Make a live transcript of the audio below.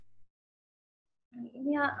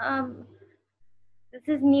Yeah, this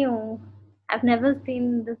is new. I've never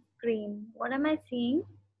seen the screen. What am I seeing?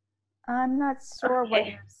 I'm not sure what Okay.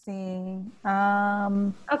 you're seeing.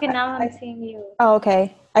 Okay, now I'm I seeing you. oh,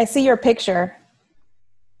 okay. I see your picture.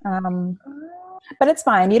 Um, Uh, but it's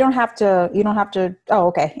fine. You don't have to. Oh,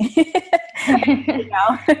 okay.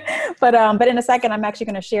 But in a second, I'm actually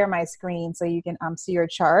going to share my screen so you can see your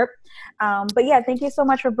chart. But yeah, thank you so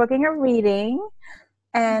much for booking a reading.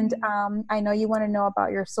 And Mhm. I know you want to know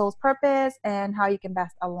about your soul's purpose and how you can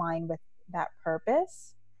best align with that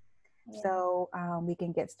purpose. Yeah. So we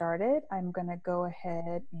can get started. I'm going to go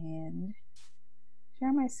ahead and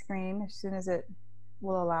share my screen as soon as it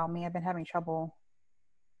will allow me. I've been having trouble.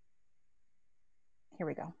 Here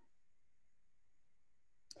we go.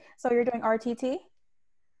 So you're doing RTT?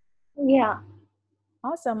 Yeah.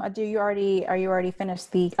 Awesome. Do you already are you already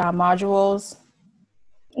finished the modules?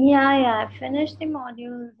 Yeah, I finished the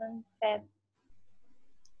modules in Feb.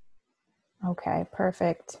 Okay,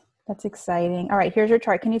 perfect. That's exciting. All right, here's your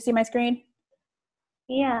chart. Can you see my screen?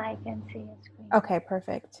 Yeah, I can see your screen. Okay,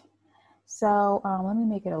 perfect. So let me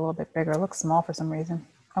make it a little bit bigger. It looks small for some reason.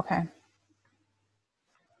 Okay.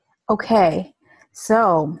 Okay.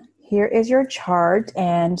 So here is your chart.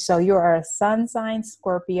 And so you are a sun sign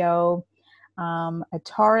Scorpio, a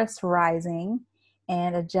Taurus rising,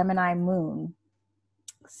 and a Gemini moon.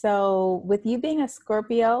 So with you being a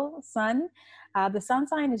Scorpio sun, the sun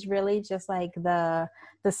sign is really just like the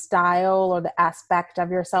style or the aspect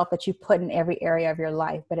of yourself that you put in every area of your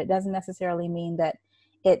life, but it doesn't necessarily mean that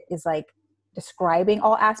it is like describing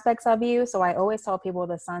all aspects of you. So I always tell people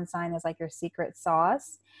the sun sign is like your secret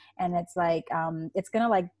sauce, and it's like it's gonna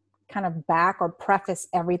like kind of back or preface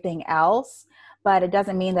everything else, but it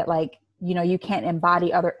doesn't mean that like you can't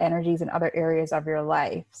embody other energies in other areas of your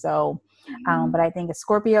life. So but Mhm. I think a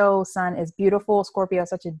Scorpio sun is beautiful. Scorpio is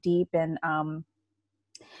such a deep and,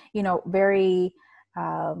 very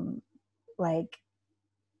like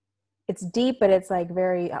it's deep, but it's like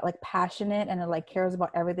very like passionate and it like cares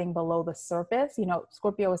about everything below the surface.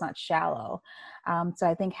 Scorpio is not shallow. So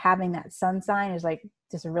I think having that sun sign is like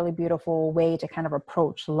just a really beautiful way to kind of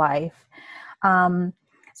approach life. Um,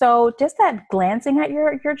 so just that glancing at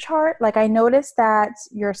your chart, like I noticed that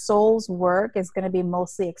your soul's work is going to be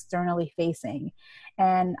mostly externally facing.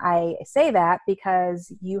 And I say that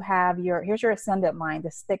because here's your ascendant line,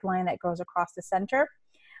 this thick line that goes across the center.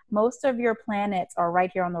 Most of your planets are right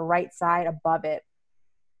here on the right side above it.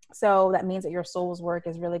 So that means that your soul's work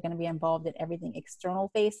is really going to be involved in everything external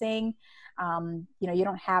facing. You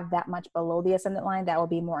don't have that much below the ascendant line. That will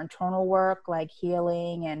be more internal work like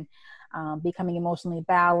healing and becoming emotionally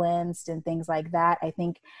balanced and things like that. I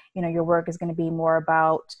think, your work is going to be more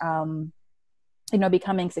about,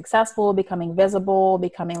 becoming successful, becoming visible,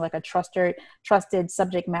 becoming like a trusted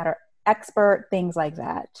subject matter expert, things like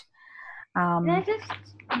that. Can I Um, just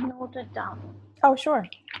note it down? oh, sure.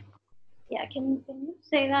 Yeah, can you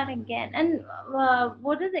say that again? And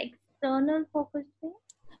what is the external focus thing?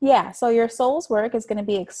 Yeah, so your soul's work is going to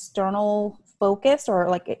be external focused or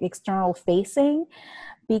like external facing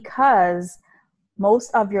because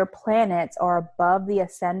most of your planets are above the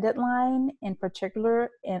ascendant line, in particular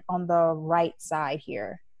on the right side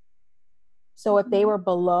here. So if they Mhm. were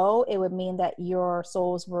below, it would mean that your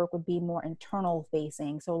soul's work would be more internal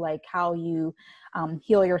facing. So like how you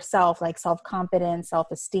heal yourself, like self-confidence,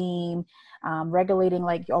 self-esteem, regulating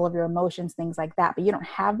like all of your emotions, things like that. But you don't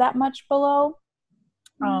have that much below.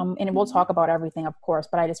 And we'll Mhm. talk about everything, of course,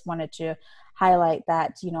 but I just wanted to highlight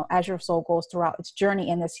that, as your soul goes throughout its journey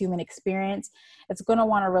in this human experience, it's going to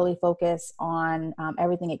want to really focus on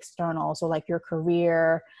everything external. So, like your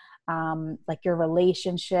career, like your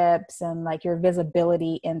relationships, and like your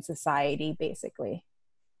visibility in society, basically.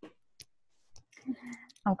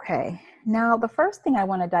 Okay. Now, the first thing I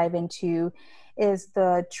want to dive into is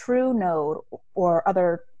the true node, or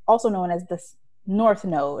other also known as the north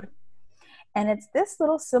node. And it's this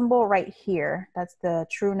little symbol right here. That's the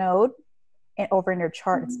true node. And over in your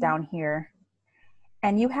chart, it's Mhm. down here.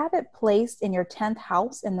 And you have it placed in your 10th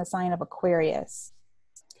house in the sign of Aquarius.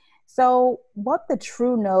 So, what the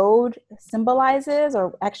true node symbolizes,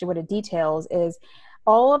 or actually what it details, is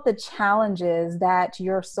all of the challenges that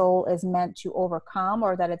your soul is meant to overcome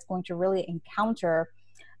or that it's going to really encounter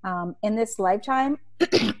in this lifetime,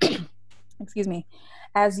 excuse me,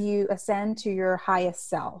 as you ascend to your highest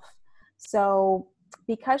self. So,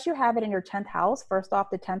 because you have it in your 10th house, first off,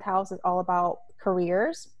 the 10th house is all about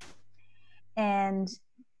careers and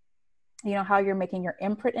how you're making your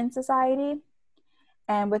imprint in society.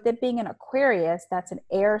 And with it being an Aquarius, that's an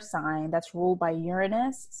air sign that's ruled by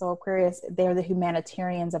Uranus. So Aquarius, they're the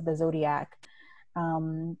humanitarians of the zodiac.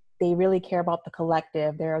 They really care about the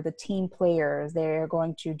collective. They're the team players. They're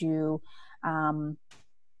going to do um,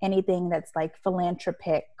 anything that's like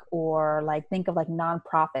philanthropic, or like think of like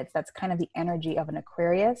nonprofits. That's kind of the energy of an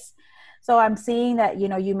Aquarius. So I'm seeing that, you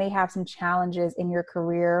know, you may have some challenges in your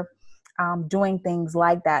career doing things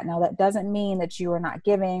like that. Now, that doesn't mean that you are not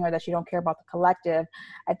giving or that you don't care about the collective.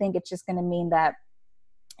 I think it's just going to mean that,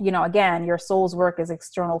 you know, again, your soul's work is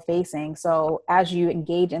external facing. So as you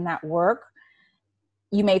engage in that work,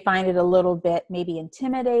 you may find it a little bit maybe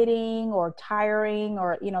intimidating or tiring,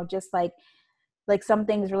 or, you know, just like some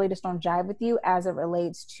things really just don't jive with you as it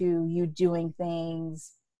relates to you doing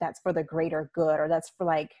things that's for the greater good, or that's for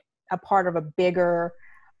like a part of a bigger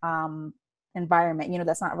um, environment, you know,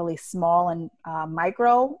 that's not really small and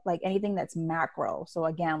micro, like anything that's macro. So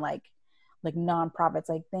again, like nonprofits,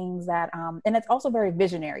 like things that and it's also very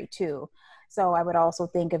visionary too. So I would also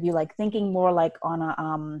think of you like thinking more like on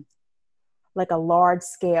a like a large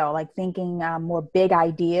scale, like thinking more big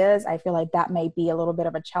ideas. I feel like that may be a little bit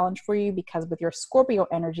of a challenge for you, because with your Scorpio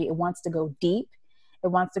energy, it wants to go deep. It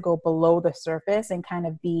wants to go below the surface and kind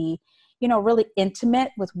of be, you know, really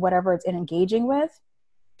intimate with whatever it's engaging with.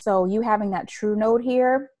 So you having that true node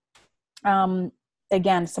here, um,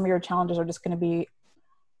 again, some of your challenges are just going to be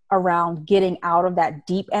around getting out of that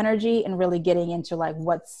deep energy and really getting into like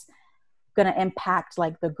what's going to impact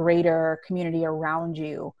like the greater community around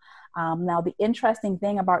you. Now, the interesting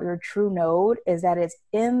thing about your true node is that it's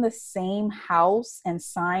in the same house and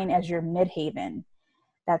sign as your midhaven.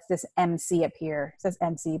 That's this MC up here. It says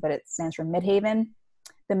MC, but it stands for midhaven.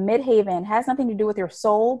 The midhaven has nothing to do with your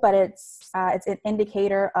soul, but it's an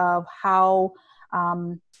indicator of how,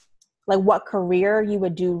 like what career you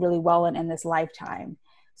would do really well in this lifetime.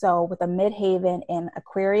 So with a midhaven in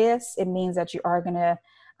Aquarius, it means that you are going to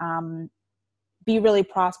be really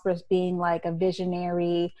prosperous, being like a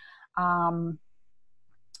visionary. Um,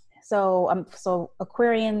 so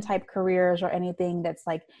Aquarian type careers, or anything that's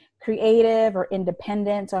like creative or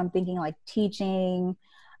independent. So I'm thinking like teaching,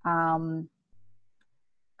 um,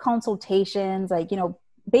 consultations, like, you know,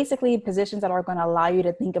 basically positions that are going to allow you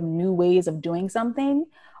to think of new ways of doing something,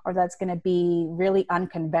 or that's going to be really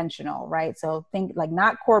unconventional, right? So think like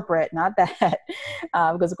not corporate, not that,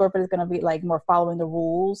 because corporate is going to be like more following the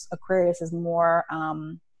rules. Aquarius is more,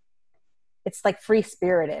 it's like free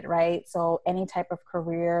spirited, right? So any type of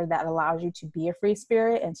career that allows you to be a free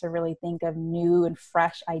spirit and to really think of new and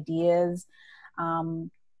fresh ideas, um,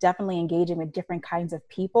 definitely engaging with different kinds of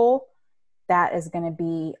people, that is going to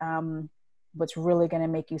be what's really going to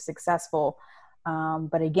make you successful.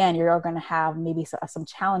 But again, you're going to have maybe some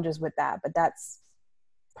challenges with that, but that's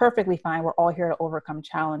perfectly fine. We're all here to overcome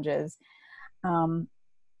challenges.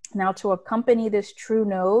 Now, to accompany this true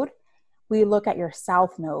node, we look at your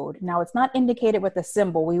south node. Now, it's not indicated with a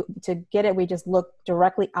symbol. To get it, we just look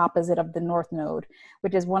directly opposite of the north node,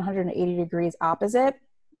 which is 180 degrees opposite.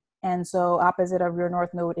 And so opposite of your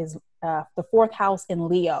north node is the fourth house in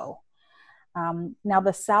Leo. Now,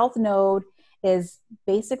 the south node is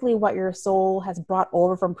basically what your soul has brought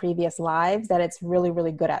over from previous lives that it's really,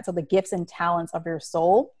 really good at. So the gifts and talents of your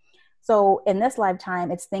soul. So in this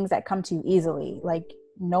lifetime, it's things that come to you easily. Like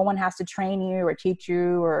no one has to train you or teach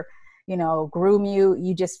you or, you know, groom you.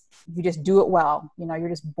 You just do it well. You know, you're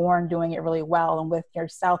just born doing it really well. And with your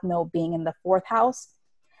south node being in the fourth house,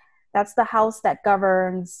 that's the house that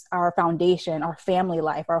governs our foundation, our family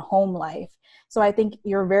life, our home life. So I think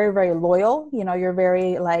you're very, very loyal. You know, you're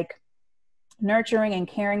very like nurturing and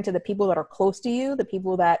caring to the people that are close to you, the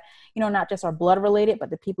people that, you know, not just are blood related, but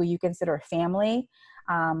the people you consider family.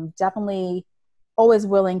 Definitely always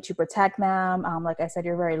willing to protect them. Like I said,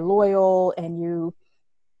 you're very loyal and you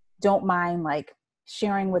don't mind like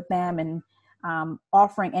sharing with them and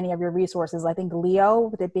offering any of your resources. I think Leo,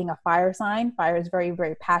 with it being a fire sign, fire is very,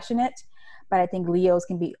 very passionate, but I think Leos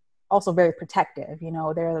can be also very protective. You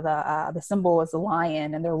know, they're the symbol is the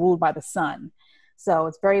lion and they're ruled by the sun. So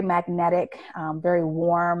it's very magnetic, very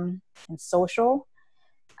warm and social.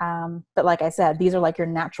 But like I said, these are like your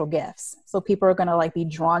natural gifts. So people are going to like be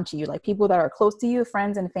drawn to you, like people that are close to you,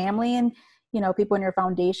 friends and family, and, you know, people in your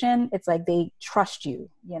foundation. It's like they trust you,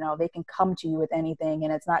 you know, they can come to you with anything.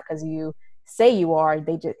 And it's not because you say you are,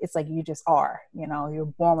 it's like you just are, you know, you're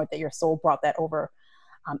born with it. Your soul brought that over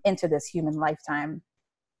into this human lifetime.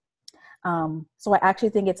 So I actually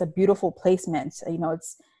think it's a beautiful placement. You know,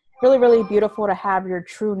 it's really, really beautiful to have your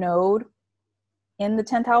true node in the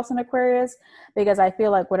 10th house in Aquarius, because I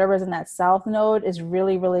feel like whatever's in that south node is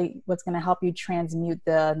really, really what's going to help you transmute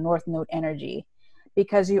the north node energy.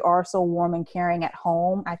 Because you are so warm and caring at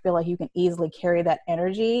home, I feel like you can easily carry that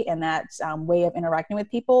energy and that way of interacting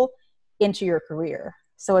with people into your career.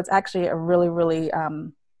 So it's actually a really, really,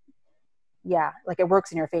 yeah, like it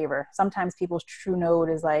works in your favor. Sometimes people's true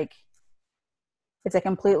node is like, it's a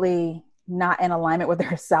completely not in alignment with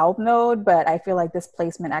their south node, but I feel like this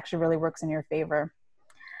placement actually really works in your favor.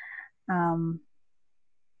 Um,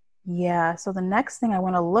 yeah, so the next thing I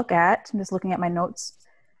want to look at, I'm just looking at my notes.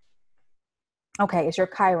 Okay, is your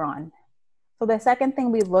Chiron. So the second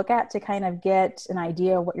thing we look at to kind of get an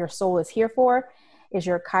idea of what your soul is here for is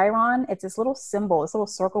your Chiron. It's this little symbol, this little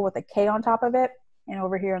circle with a K on top of it. And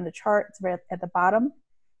over here on the chart, it's right at the bottom.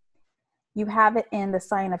 You have it in the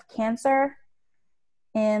sign of Cancer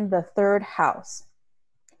in the third house.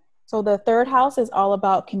 So the third house is all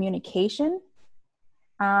about communication.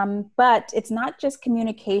 But it's not just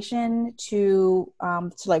communication to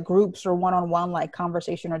like groups or one-on-one like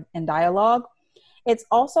conversation and dialogue. It's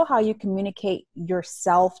also how you communicate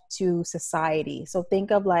yourself to society. So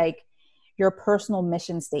think of like your personal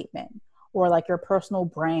mission statement or like your personal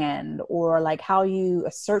brand or like how you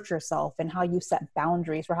assert yourself and how you set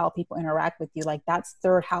boundaries for how people interact with you. Like that's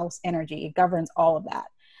third house energy. It governs all of that.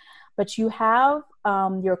 But you have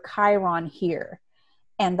your Chiron here.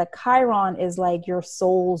 And the Chiron is like your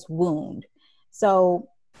soul's wound. So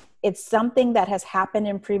it's something that has happened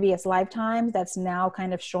in previous lifetimes that's now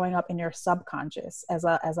kind of showing up in your subconscious as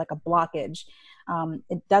like a blockage.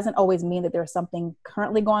 It doesn't always mean that there's something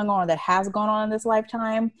currently going on or that has gone on in this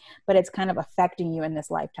lifetime, but it's kind of affecting you in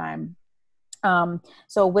this lifetime.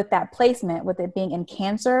 So with that placement, with it being in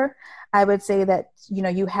Cancer, I would say that, you know,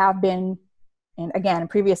 you have been, and again, in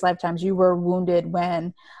previous lifetimes, you were wounded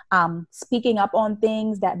when speaking up on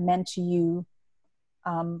things that meant to you,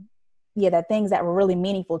 that things that were really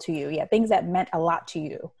meaningful to you, things that meant a lot to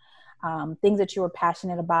you, things that you were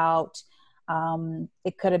passionate about.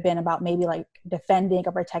 It could have been about maybe like defending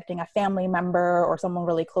or protecting a family member or someone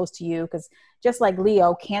really close to you. Because just like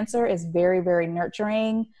Leo, Cancer is very, very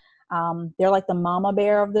nurturing. They're like the mama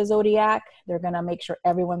bear of the zodiac. They're going to make sure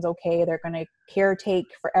everyone's okay. They're going to caretake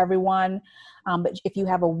for everyone. But if you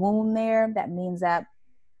have a wound there, that means that,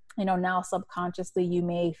 you know, now subconsciously you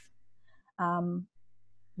may,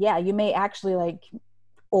 you may actually like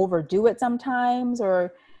overdo it sometimes,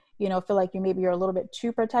 or, you know, feel like you're a little bit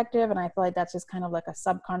too protective. And I feel like that's just kind of like a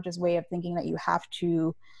subconscious way of thinking that you have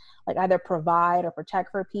to like either provide or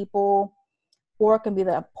protect for people, or it can be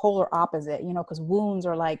the polar opposite, you know, because wounds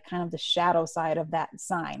are like kind of the shadow side of that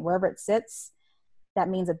sign. Wherever it sits, that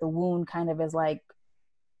means that the wound kind of is like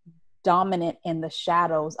dominant in the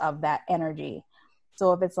shadows of that energy.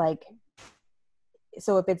 So if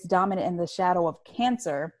it's dominant in the shadow of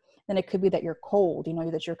Cancer, then it could be that you're cold, you know,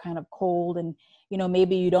 that you're kind of cold and, you know,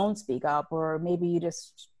 maybe you don't speak up, or maybe you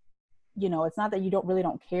just, you know, it's not that you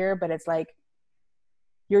don't care, but it's like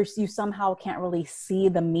you somehow can't really see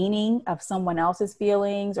the meaning of someone else's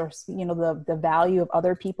feelings, or, you know, the value of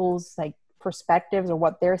other people's like perspectives or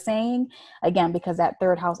what they're saying, again, because that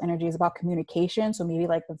third house energy is about communication. So maybe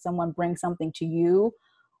like when someone brings something to you,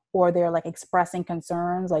 or they're like expressing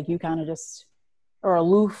concerns, like you kind of just or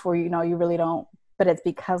aloof, or, you know, you really don't, but it's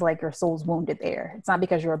because like your soul's wounded there. It's not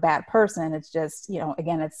because you're a bad person. It's just, you know,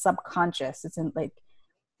 again, it's subconscious. It's in like,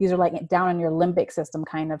 these are like down in your limbic system,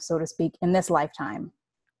 kind of, so to speak, in this lifetime.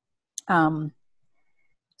 Um,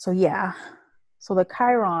 so yeah, so the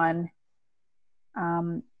Chirons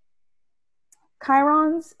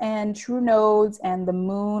and true nodes and the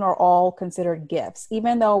moon are all considered gifts.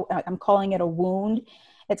 Even though I'm calling it a wound,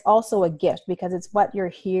 it's also a gift because it's what you're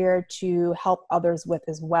here to help others with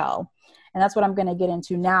as well. And that's what I'm going to get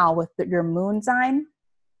into now with your moon sign,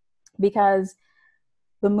 because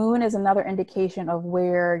the moon is another indication of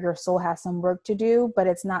where your soul has some work to do, but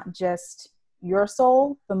it's not just your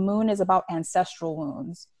soul. The moon is about ancestral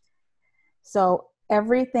wounds. So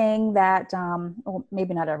everything that, well,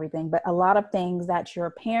 maybe not everything, but a lot of things that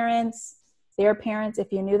your parents, their parents,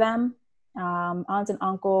 if you knew them, aunts and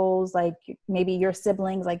uncles, like maybe your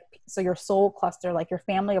siblings, like, so your soul cluster, like your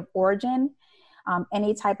family of origin,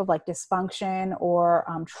 any type of like dysfunction or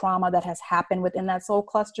trauma that has happened within that soul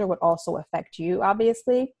cluster would also affect you,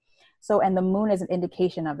 obviously. So, and the moon is an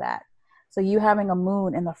indication of that. So you having a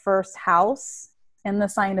moon in the first house in the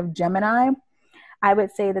sign of Gemini, I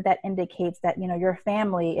would say that that indicates that, you know, your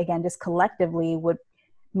family, again, just collectively would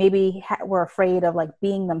maybe were afraid of like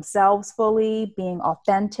being themselves fully, being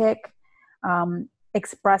authentic,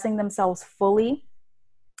 expressing themselves fully,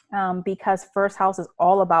 because first house is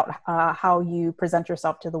all about how you present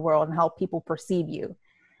yourself to the world and how people perceive you.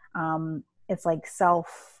 It's like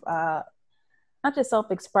not just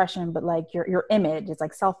self-expression, but like your image. It's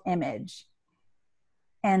like self-image.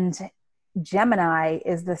 And Gemini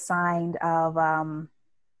is the sign of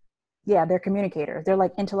Yeah, they're communicators. They're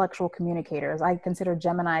like intellectual communicators. I consider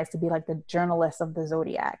Geminis to be like the journalists of the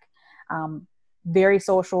zodiac. Um, Very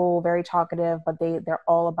social, very talkative, but they're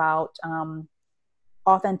all about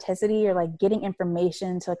authenticity, or like getting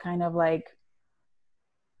information to kind of like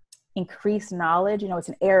increase knowledge. You know, it's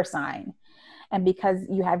an air sign. And because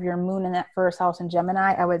you have your moon in that first house in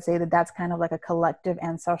Gemini, I would say that that's kind of like a collective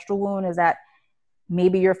ancestral wound, is that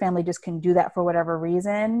maybe your family just can do that for whatever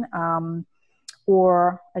reason.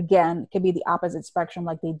 Or again, it could be the opposite spectrum.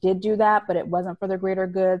 Like they did do that, but it wasn't for the greater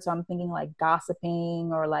good. So I'm thinking like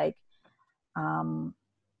gossiping, or um,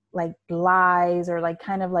 like lies, or like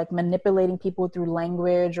kind of like manipulating people through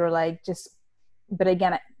language, or like just, but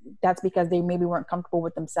again, that's because they maybe weren't comfortable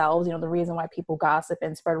with themselves. You know, the reason why people gossip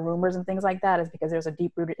and spread rumors and things like that is because there's a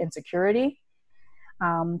deep rooted insecurity.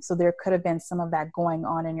 So there could have been some of that going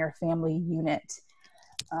on in your family unit.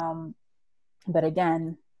 Um, but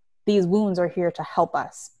again, these wounds are here to help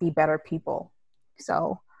us be better people.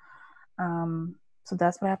 So, so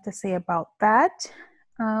that's what I have to say about that.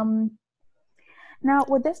 Um, Now,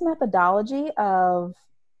 with this methodology of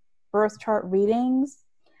birth chart readings,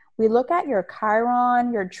 we look at your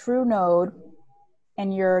Chiron, your true node,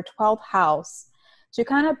 and your 12th house to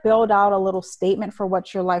kind of build out a little statement for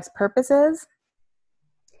what your life's purpose is.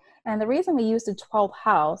 And the reason we use the 12th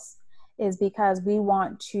house is because we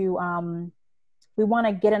want to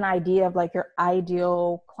get an idea of like your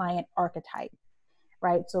ideal client archetype,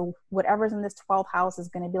 right? So whatever's in this 12th house is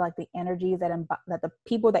going to be like the energies that the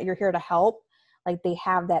people that you're here to help, like they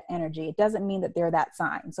have that energy. It doesn't mean that they're that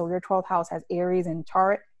sign. So your 12th house has Aries and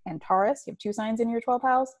Taurus. You have two signs in your 12th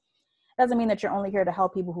house. Doesn't mean that you're only here to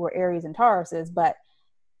help people who are Aries and Tauruses, but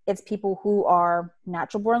it's people who are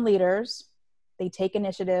natural born leaders. They take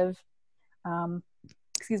initiative. Um,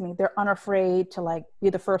 they're unafraid to like be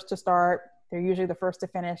the first to start. They're usually the first to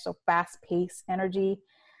finish. So fast pace energy.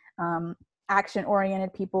 Um, Action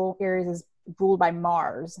oriented people. Aries is ruled by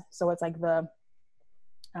Mars. So it's like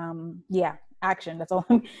action. That's all.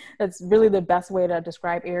 That's really the best way to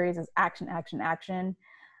describe Aries is action, action, action.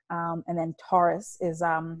 And then Taurus is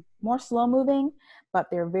more slow moving, but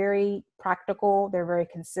they're very practical. They're very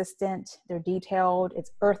consistent. They're detailed.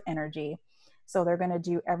 It's earth energy. So they're going to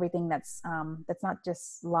do everything that's not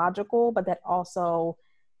just logical, but that also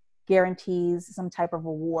guarantees some type of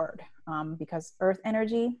reward. Because earth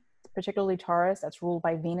energy, particularly Taurus, that's ruled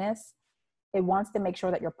by Venus, it wants to make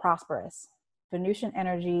sure that you're prosperous. Venusian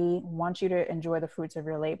energy wants you to enjoy the fruits of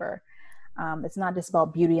your labor. It's not just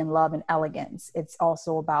about beauty and love and elegance. It's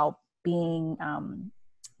also about being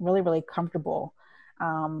really, really comfortable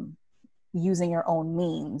using your own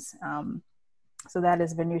means. So that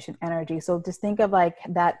is Venusian energy. So just think of like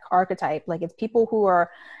that archetype. Like it's people who are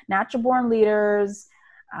natural born leaders,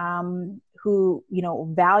 who, you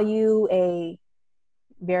know, value a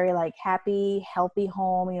very like happy, healthy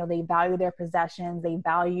home. You know, they value their possessions, they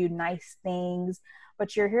value nice things,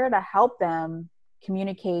 but you're here to help them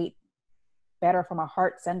communicate better from a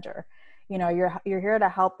heart center. You know, you're here to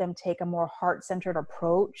help them take a more heart-centered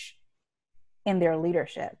approach in their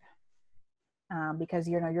leadership. Because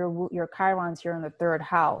you know your Chiron's here in the third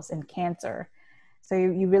house in Cancer, so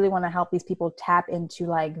you really want to help these people tap into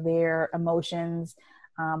like their emotions,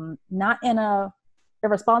 not in a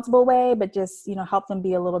irresponsible way, but just, you know, help them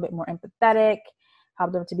be a little bit more empathetic,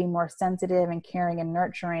 help them to be more sensitive and caring and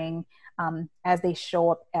nurturing as they show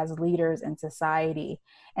up as leaders in society.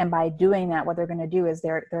 And by doing that, what they're going to do is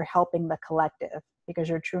they're helping the collective, because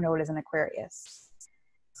your true node is in Aquarius.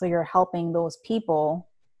 So you're helping those people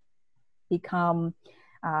become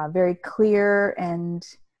very clear and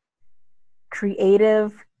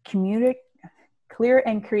creative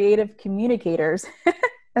communicators.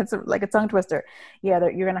 That's like a tongue twister. Yeah,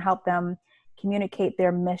 you're going to help them communicate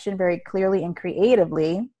their mission very clearly and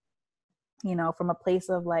creatively, you know, from a place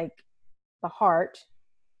of like the heart,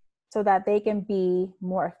 so that they can be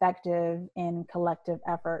more effective in collective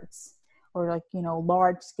efforts, or like, you know,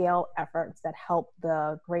 large scale efforts that help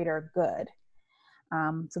the greater good.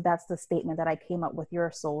 So that's the statement that I came up with your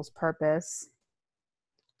soul's purpose.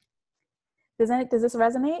 Does this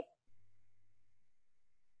resonate?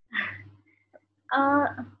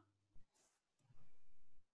 I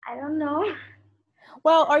don't know.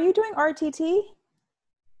 Well, are you doing RTT?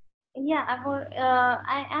 Yeah,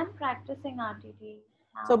 I am practicing RTT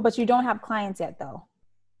now. So, but you don't have clients yet, though.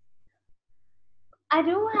 I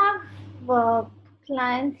do have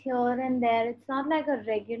clients here and there. It's not like a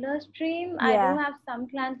regular stream. Yeah. I do have some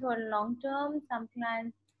clients who are long term, some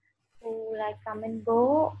clients who like come and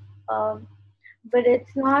go. But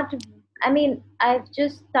it's not, I mean, I've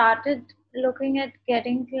just started looking at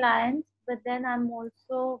getting clients, but then I'm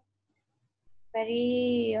also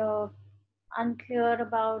very unclear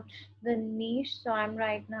about the niche. So I'm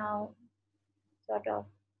right now sort of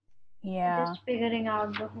just Yeah. figuring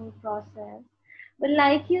out the whole process. But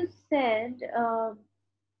like you said,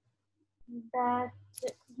 that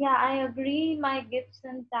yeah, I agree. My gifts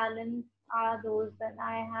and talents are those that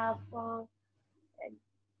I have a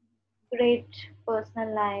great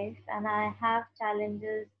personal life, and I have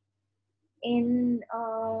challenges in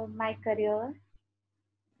my career,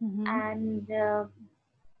 Mm-hmm. and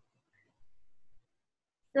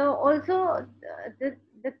so also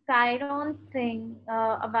the Chiron thing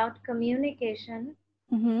about communication,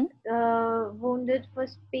 Mm-hmm. wounded for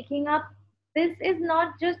speaking up. This is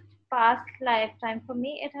not just past lifetime for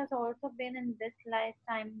me. It has also been in this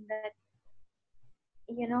lifetime that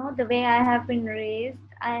the way I have been raised,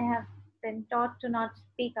 I have been taught to not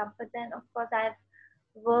speak up. But then, of course, I've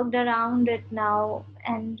worked around it now,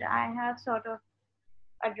 and I have sort of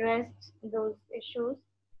addressed those issues.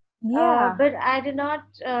 Yeah. But I did not.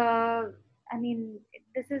 I mean,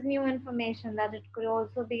 this is new information that it could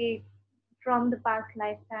also be from the past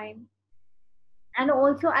lifetime. And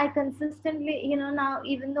also, I consistently, now,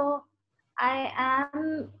 even though I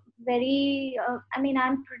am I mean,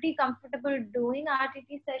 I'm pretty comfortable doing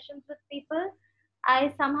RTT sessions with people,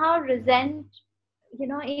 I somehow resent,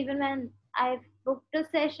 even when I've booked a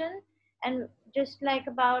session, and just like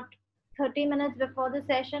about 30 minutes before the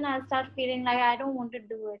session, I'll start feeling like I don't want to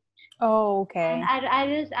do it. Oh, And okay. I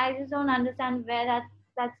just don't understand where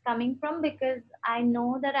that's coming from, because I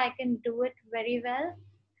know that I can do it very well,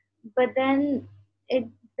 but then it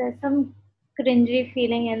there's some cringy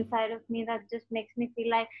feeling inside of me that just makes me feel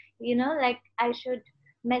like, like I should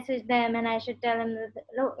message them and I should tell them that,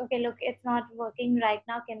 look, okay, look, it's not working right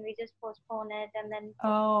now, can we just postpone it, and then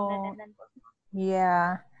postpone it, Oh, and then postpone.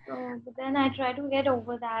 yeah. So but then I try to get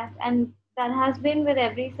over that, and that has been with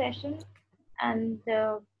every session. And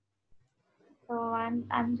so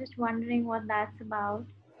I'm just wondering what that's about.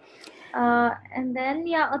 And then,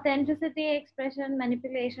 yeah, authenticity, expression,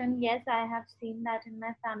 manipulation. Yes, I have seen that in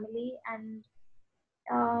my family,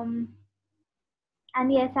 um,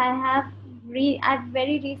 and yes, I've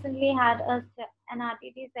very recently had an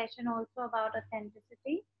RTT session also about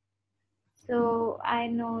authenticity. So I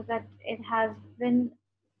know that it has been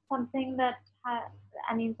something that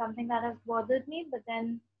something that has bothered me. But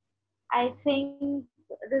then I think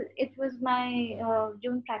it was my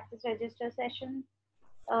June practice register session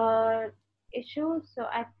uh, issue. So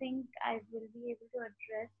I think I will be able to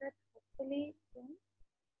address it hopefully soon.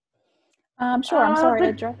 Sure. I'm sorry, But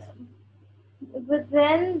address.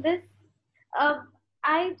 then this, uh,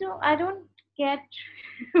 I don't get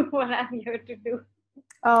what I'm here to do.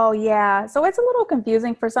 Oh, yeah. So it's a little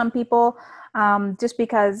confusing for some people, just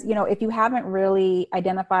because, if you haven't really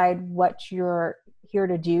identified what you're here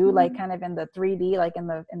to do, like Mhm. kind of in the 3D, like in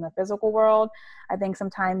the physical world, I think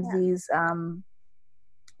sometimes Yeah. these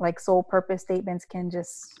like soul purpose statements can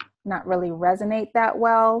just not really resonate that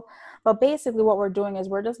well. But basically what we're doing is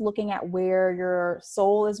we're just looking at where your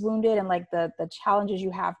soul is wounded and like the challenges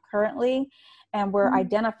you have currently, and we're Mhm.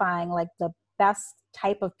 identifying like the best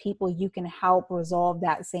type of people you can help resolve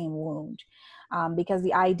that same wound. Because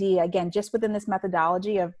the idea, again, just within this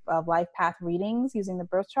methodology of life path readings using the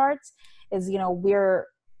birth charts, is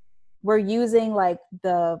we're using like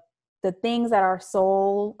the things that our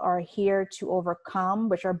soul are here to overcome,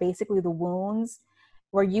 which are basically the wounds.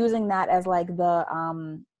 We're using that as like the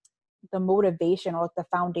motivation or like the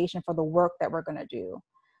foundation for the work that we're going to do.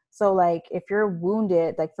 So like if you're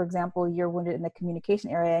wounded, like for example, you're wounded in the communication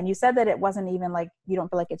area, and you said that it wasn't even like you don't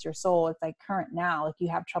feel like it's your soul, it's like current now, like you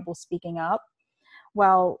have trouble speaking up.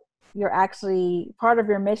 Well, you're actually part of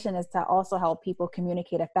your mission is to also help people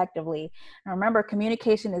communicate effectively. And remember,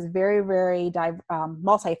 communication is very, very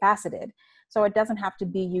multifaceted. So it doesn't have to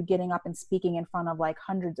be you getting up and speaking in front of like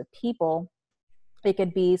hundreds of people. It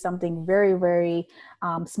could be something very, very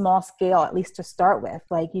small scale, at least to start with.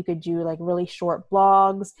 Like you could do like really short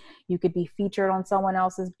blogs. You could be featured on someone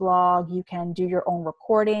else's blog. You can do your own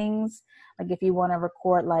recordings. Like if you want to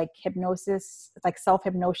record like hypnosis, like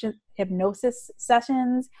hypnosis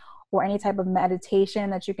sessions, or any type of meditation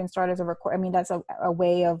that you can start as a record. I mean, that's a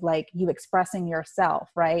way of like you expressing yourself,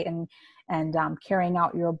 right? And carrying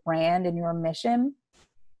out your brand and your mission.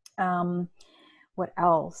 Um, what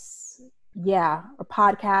else? Yeah, or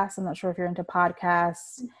podcasts. I'm not sure if you're into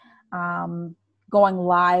podcasts. Um, Going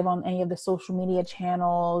live on any of the social media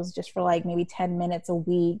channels just for like maybe 10 minutes a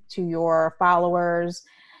week to your followers.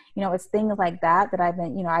 It's things like that I've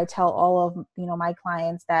been, I tell all of, my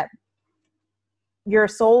clients that your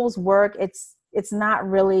soul's work, it's not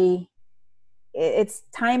really it's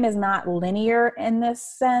time is not linear in this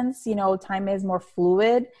sense. You know, time is more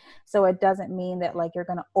fluid. So it doesn't mean that like you're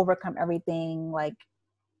going to overcome everything like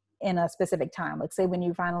in a specific time. Like say when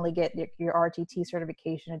you finally get your RTT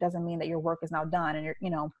certification, it doesn't mean that your work is now done and you're, you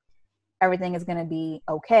know, everything is going to be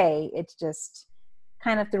okay. It's just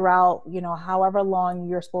kind of throughout, you know, however long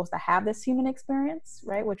you're supposed to have this human experience,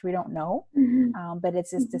 right? Which we don't know. Mm-hmm. But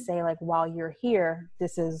it's just to say like, while you're here,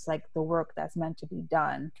 this is like the work that's meant to be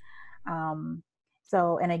done.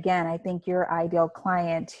 So, and again, I think your ideal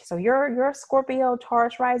client, so you're a Scorpio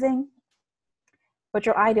Taurus rising, but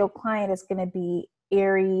your ideal client is going to be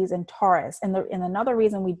Aries and Taurus. And another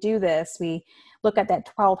reason we do this, we look at that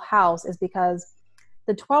 12th house, is because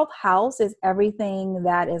the 12th house is everything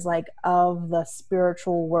that is like of the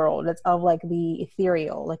spiritual world. It's of like the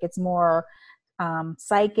ethereal, like it's more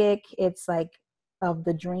psychic. It's like of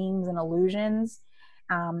the dreams and illusions.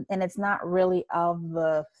 And it's not really of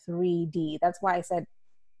the 3D. That's why I said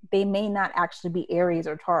they may not actually be Aries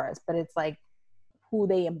or Taurus, but it's like who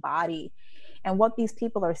they embody and what these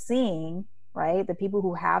people are seeing, right? The people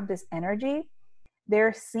who have this energy,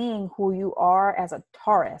 they're seeing who you are as a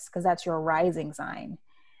Taurus, because that's your rising sign.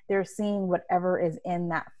 They're seeing whatever is in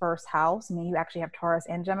that first house. I mean, you actually have Taurus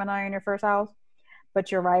and Gemini in your first house,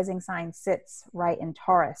 but your rising sign sits right in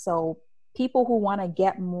Taurus. So people who want to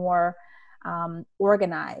get more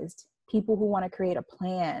organized, people who want to create a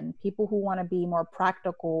plan, people who want to be more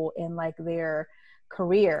practical in like their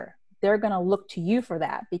career, they're going to look to you for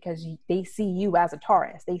that because they see you as a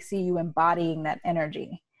Taurus. They see you embodying that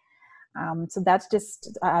energy. So that's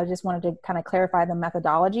just, I just wanted to kind of clarify the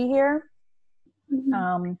methodology here.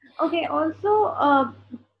 Mm-hmm. Okay. Also,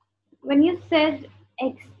 when you said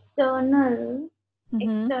external,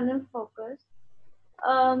 Mm-hmm. external focus,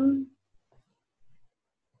 um,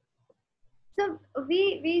 so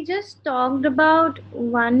we just talked about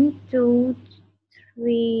one, two,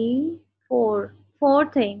 three, four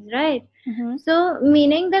things, right? Mm-hmm. So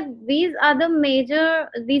meaning that these are the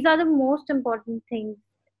most important things.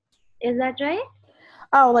 Is that right?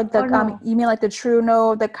 Oh, like the Or no? you mean like the true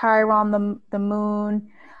node, the Chiron, the moon?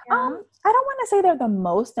 Yeah. I don't want to say they're the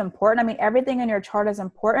most important. I mean, everything in your chart is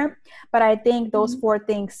important, but I think those Mm-hmm. four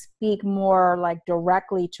things speak more like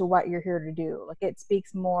directly to what you're here to do. Like it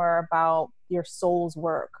speaks more about your soul's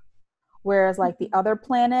work, whereas like the other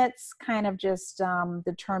planets kind of just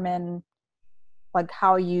determine like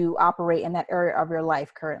how you operate in that area of your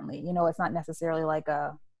life currently. You know, it's not necessarily like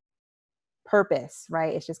a purpose,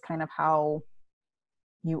 right? It's just kind of how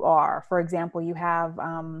you are. For example, you have,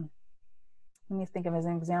 let me think of as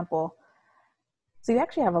an example. So you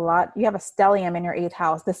actually have you have a stellium in your 8th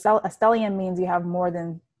house. A stellium means you have more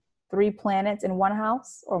than 3 planets in one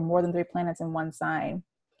house or more than 3 planets in one sign.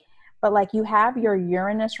 But like you have your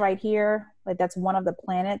Uranus right here, like that's one of the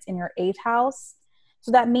planets in your 8th house.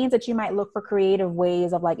 So that means that you might look for creative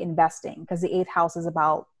ways of like investing, because the 8th house is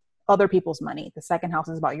about other people's money. The 2nd house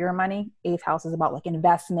is about your money. 8th house is about like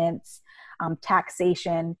investments,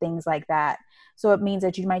 taxation, things like that. So it means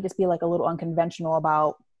that you might just be like a little unconventional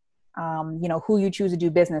about, you know, who you choose to do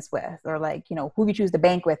business with, or like, you know, who you choose to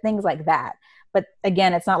bank with, things like that. But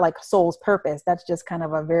again, it's not like soul's purpose. That's just kind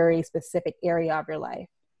of a very specific area of your life.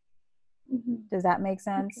 Mm-hmm. Does that make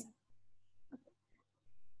sense? Okay.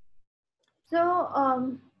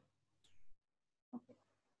 So,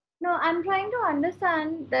 no, I'm trying to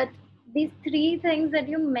understand that these three things that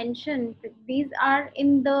you mentioned, these are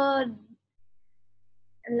in the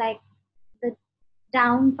like the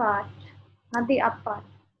down part, not the up part.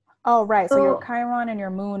 Oh, right. So your So Chiron and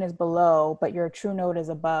your moon is below, but your true node is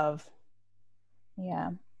above.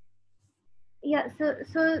 Yeah. yeah,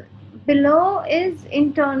 so below is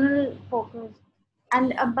internal focus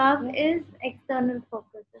and above Yeah. is external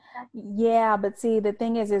focus. Is that? Yeah, but see, the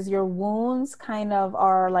thing is your wounds kind of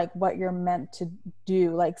are like what you're meant to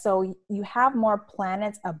do. Like, so you have more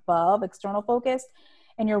planets above external focus,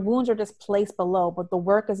 and your wounds are just placed below, but the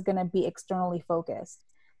work is going to be externally focused.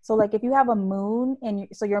 So, like, if you have a moon, and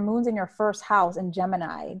so your moon's in your first house in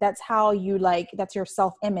Gemini, that's how you like, that's your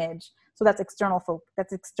self image. So that's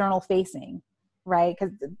that's external facing, right?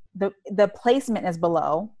 Because the placement is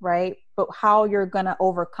below, right? But how you're going to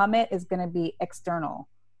overcome it is going to be external,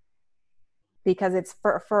 because it's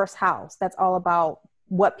for first house. That's all about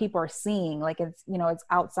what people are seeing. Like it's, you know, it's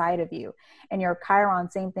outside of you. And your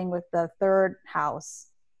Chiron, same thing with the 3rd house.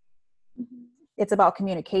 Mm-hmm. It's about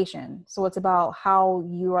communication. So it's about how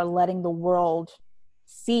you are letting the world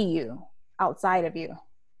see you outside of you.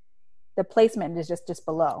 The placement is just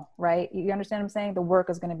below, right? You understand what I'm saying? The work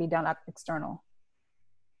is going to be done up external.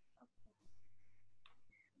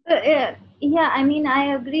 Yeah, I mean,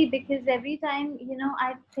 I agree because every time,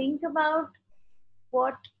 I think about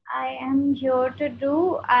what I am here to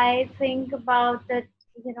do, I think about that,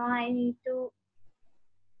 I need to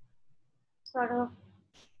sort of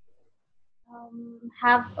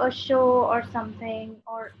have a show or something,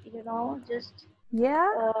 or, just Yeah.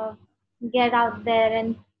 uh, get out there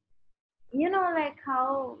and, like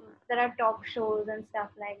how there are talk shows and stuff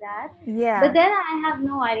like that. But Yeah. then I have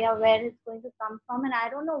no idea where it's going to come from, and I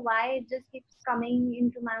don't know why it just keeps coming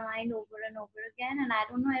into my mind over and over again, and I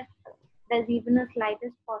don't know if there's even a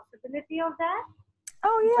slightest possibility of that.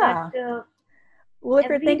 Oh But yeah. Well, if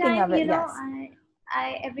you're every thinking time, of it, yes.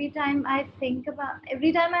 every time I think about,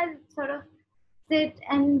 every time I sort of sit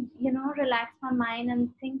and, relax my mind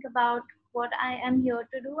and think about what I am here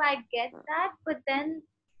to do, I get that. But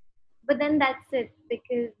then that's it,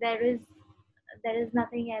 because there is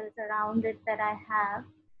nothing else around it that I have,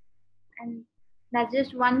 and that's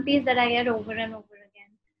just one piece that I get over and over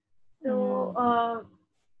again. So Mm.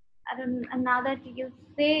 I don't. And now that you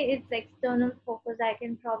say it's external focus, I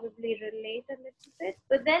can probably relate a little bit.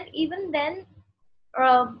 But then, even then,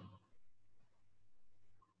 um,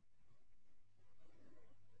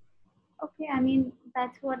 okay. I mean,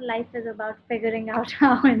 that's what life is about: figuring out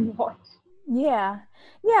how and what. Yeah.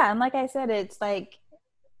 Yeah. And like I said, it's like,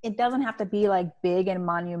 it doesn't have to be like big and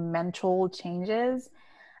monumental changes.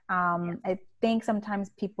 Yeah. I think sometimes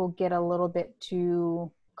people get a little bit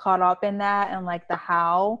too caught up in that and like the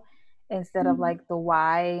how instead of Mhm. like the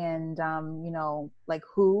why and, like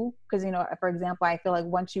who. Because, for example, I feel like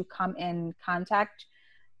once you come in contact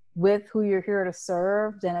with who you're here to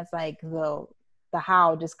serve, then it's like the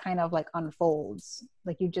how just kind of like unfolds.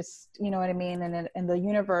 Like you just, you know what I mean? And the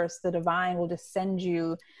universe, the divine will just send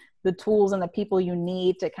you the tools and the people you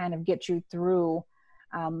need to kind of get you through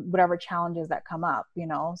whatever challenges that come up,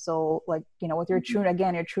 So like, with your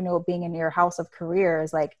Mhm. true note being in your house of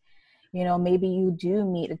careers, like, maybe you do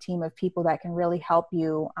meet a team of people that can really help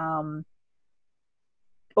you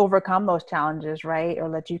overcome those challenges, right? Or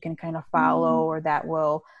that you can kind of follow, Mhm. or that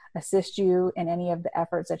will assist you in any of the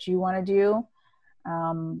efforts that you want to do.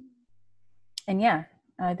 Um, and yeah,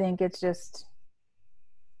 I think it's just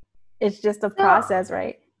a So, process,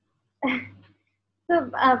 right?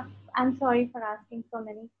 so I'm sorry for asking so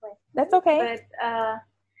many That's questions, okay. but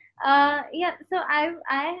yeah. So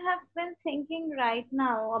I have been thinking right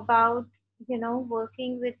now about,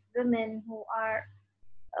 working with women who are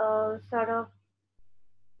sort of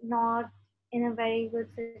not in a very good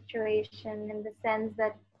situation, in the sense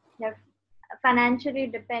that they're financially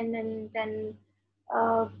dependent, and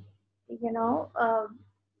uh, you know uh,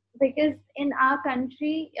 because in our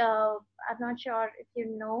country, I'm not sure if you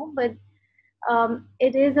know, but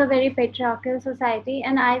it is a very patriarchal society,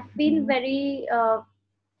 and Mm-hmm.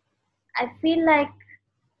 I feel like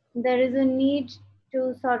there is a need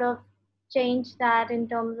to sort of change that in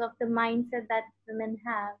terms of the mindset that women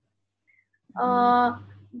have. Mm-hmm.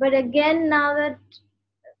 But again, now that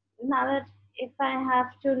if I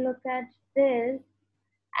have to look at this,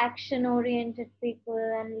 action oriented people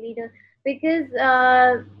and leaders, because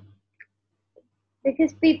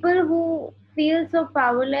people who feel so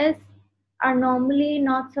powerless are normally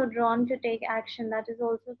not so drawn to take action. That is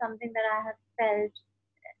also something that I have felt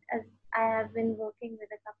as I have been working with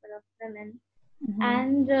a couple of women. Mm-hmm.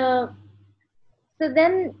 And so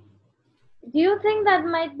then, do you think that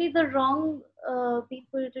might be the wrong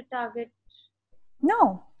people to target?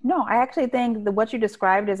 No, no, I actually think that what you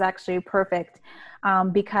described is actually perfect,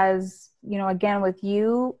 because, again, with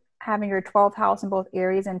you having your 12th house in both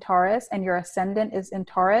Aries and Taurus, and your ascendant is in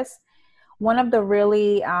Taurus, one of the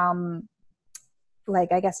really,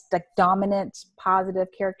 like, I guess, like dominant positive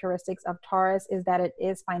characteristics of Taurus is that it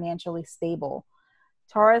is financially stable.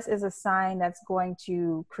 Taurus is a sign that's going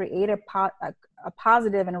to create a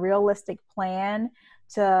positive and realistic plan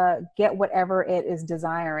to get whatever it is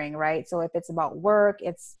desiring, right? So if it's about work,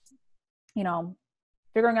 it's, you know,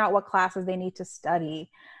 figuring out what classes they need to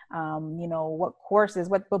study, what courses,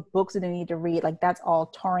 what books do they need to read. Like that's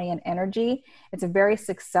all Taurian energy. It's a very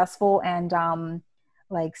successful and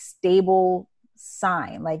like stable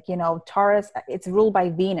sign. Like, Taurus, it's ruled by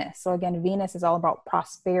Venus. So again, Venus is all about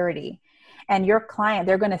prosperity. And your client,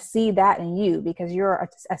 they're going to see that in you because you're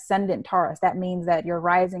ascendant Taurus. That means that your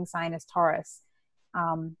rising sign is Taurus.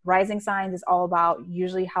 Rising signs is all about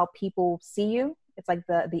usually how people see you. It's like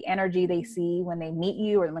the energy they see when they meet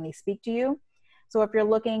you or when they speak to you. So if you're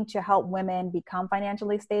looking to help women become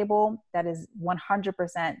financially stable, that is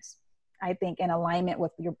 100%, I think, in alignment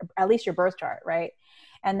with your, at least your birth chart, right?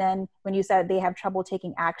 And then when you said they have trouble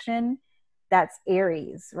taking action, that's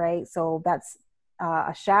Aries, right? So that's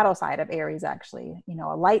a shadow side of Aries, actually.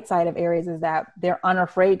 A light side of Aries is that they're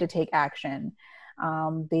unafraid to take action.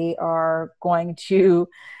 They are going to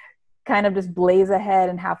kind of just blaze ahead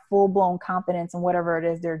and have full blown confidence in whatever it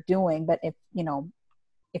is they're doing. But if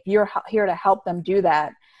you're here to help them do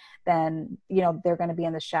that, then, they're going to be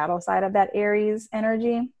in the shadow side of that Aries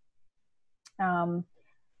energy.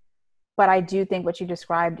 But I do think what you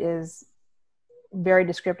described is very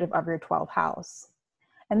descriptive of your 12th house.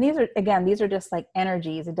 And these are just like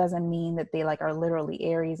energies. It doesn't mean that they like are literally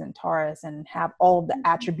Aries and Taurus and have all of the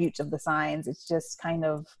attributes of the signs. It's just kind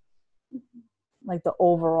of like the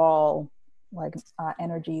overall like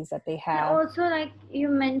energies that they have. Also, like you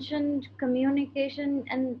mentioned communication,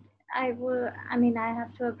 and I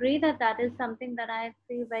have to agree that that is something that I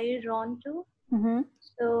feel very drawn to. Mm-hmm.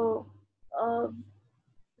 So, uh,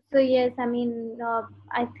 so yes,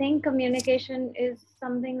 I think communication is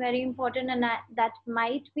something very important, and that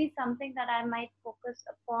might be something that I might focus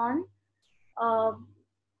upon, uh,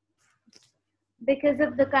 because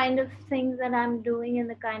of the kind of things that I'm doing and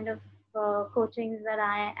the kind of coachings that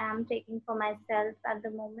I am taking for myself at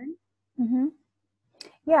the moment. Mm-hmm.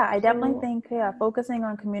 Yeah, I definitely So, think focusing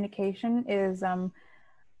on communication is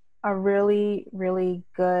a really, really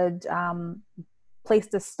good place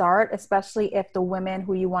to start, especially if the women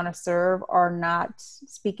who you want to serve are not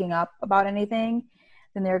speaking up about anything,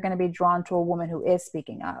 then they're going to be drawn to a woman who is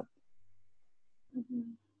speaking up.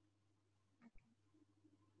 mhm.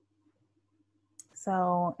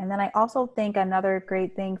 So, and then I also think another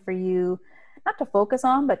great thing for you, not to focus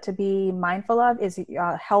on, but to be mindful of is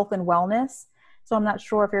health and wellness. So I'm not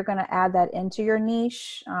sure if you're going to add that into your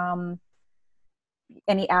niche,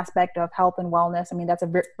 any aspect of health and wellness. I mean, that's a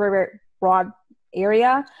very, very broad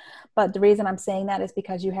area, but the reason I'm saying that is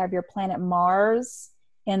because you have your planet Mars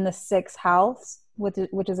in the 6th house,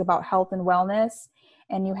 which is about health and wellness,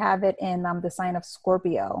 and you have it in the sign of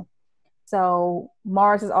Scorpio. So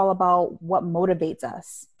Mars is all about what motivates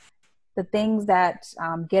us, the things that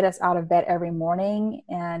get us out of bed every morning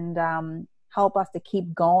and help us to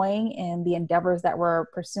keep going in the endeavors that we're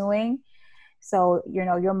pursuing. So,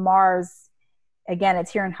 your Mars, again,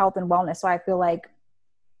 it's here in health and wellness. So I feel like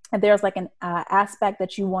if there's like an aspect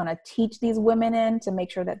that you want to teach these women in to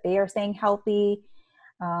make sure that they are staying healthy,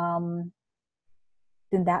 then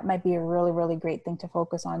that might be a really, really great thing to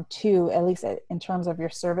focus on too, at least in terms of your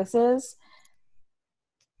services.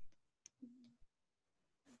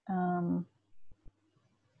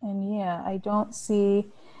 And yeah, I don't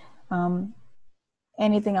see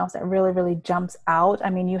anything else that really, really jumps out. I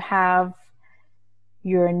mean, you have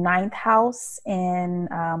your 9th house in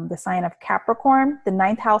the sign of Capricorn. The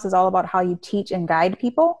 9th house is all about how you teach and guide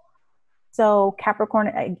people. So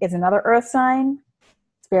Capricorn is another earth sign.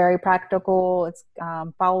 It's very practical. It's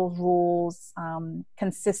follows rules,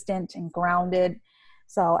 consistent and grounded.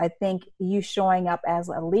 So I think you showing up as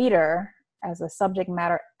a leader, as a subject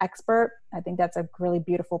matter expert, I think that's a really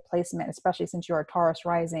beautiful placement, especially since you're a Taurus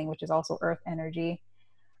rising, which is also earth energy.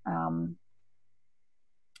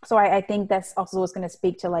 So I think that's also what's going to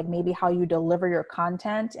speak to like maybe how you deliver your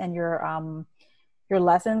content and your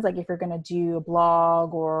lessons. Like if you're going to do a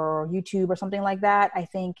blog or YouTube or something like that, I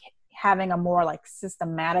think having a more like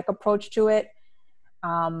systematic approach to it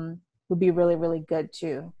would be really, really good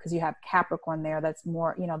too. Cause you have Capricorn there. That's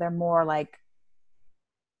more, they're more like,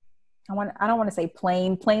 I don't want to say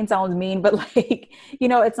plain sounds mean, but like,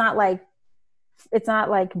 it's not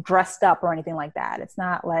like dressed up or anything like that. It's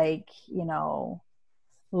not like,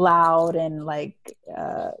 loud and like,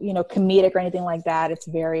 comedic or anything like that. It's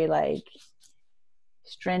very like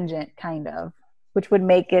stringent kind of, which would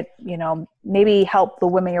make it, maybe help the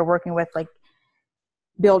women you're working with, like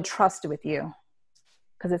build trust with you.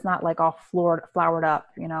 Cause it's not like all flowered up,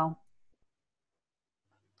 And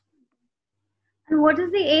what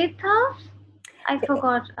is the eighth house? I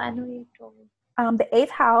forgot. I know you told me. The 8th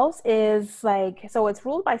house is like, so it's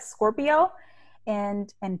ruled by Scorpio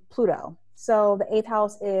and Pluto. So the 8th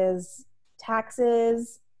house is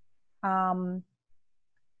taxes,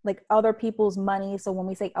 like other people's money. So when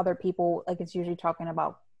we say other people, like it's usually talking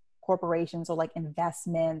about corporations or like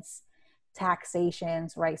investments,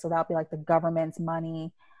 taxations, right? So that'll be like the government's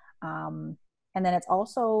money. And then it's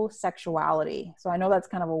also sexuality. So I know that's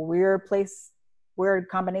kind of a weird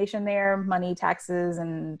combination there, money, taxes,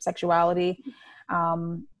 and sexuality.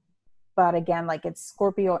 But again, like it's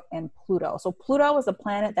Scorpio and Pluto. So Pluto is a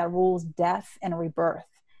planet that rules death and rebirth,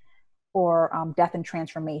 or death and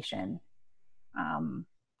transformation.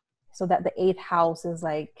 So that the 8th house is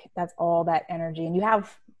like, that's all that energy. And you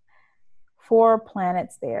have 4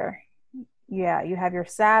 planets there. Yeah, you have your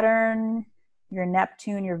Saturn, your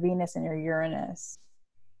Neptune, your Venus, and your Uranus.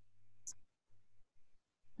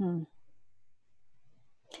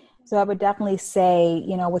 So I would definitely say,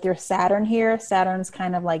 you know, with your Saturn here, Saturn's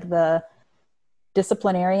kind of like the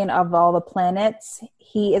disciplinarian of all the planets.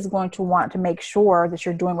 He is going to want to make sure that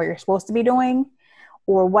you're doing what you're supposed to be doing.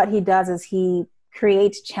 Or what he does is he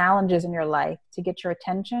creates challenges in your life to get your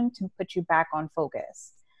attention, to put you back on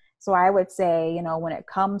focus. So I would say, you know, when it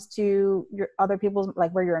comes to your other people's,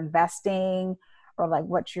 like where you're investing or like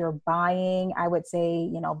what you're buying, I would say,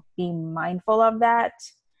 you know, be mindful of that.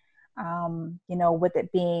 You know, with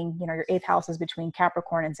it being, you know, your eighth house is between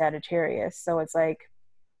Capricorn and Sagittarius. So it's like,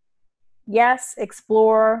 yes,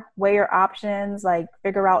 explore, weigh your options, like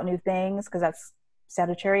figure out new things because that's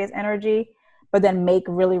Sagittarius energy, but then make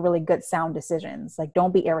really, really good sound decisions. Like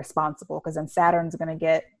don't be irresponsible because then Saturn's going to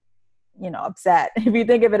get, you know, upset. If you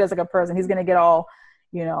think of it as like a person, he's going to get all,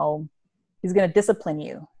 you know, he's going to discipline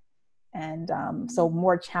you. And so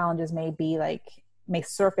more challenges may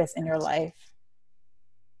surface in your life.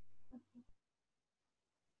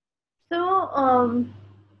 So,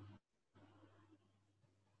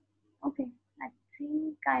 okay, I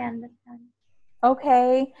think I understand.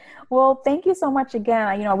 Okay. Well, thank you so much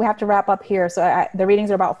again. You know, we have to wrap up here. So the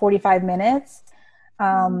readings are about 45 minutes.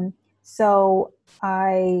 Um, so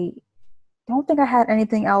I don't think I had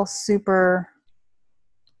anything else super.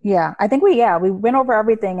 Yeah, I think we went over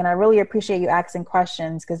everything, and I really appreciate you asking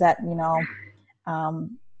questions because that, you know,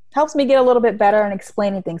 um, helps me get a little bit better and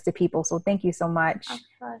explaining things to people. So thank you so Of much.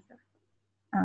 course.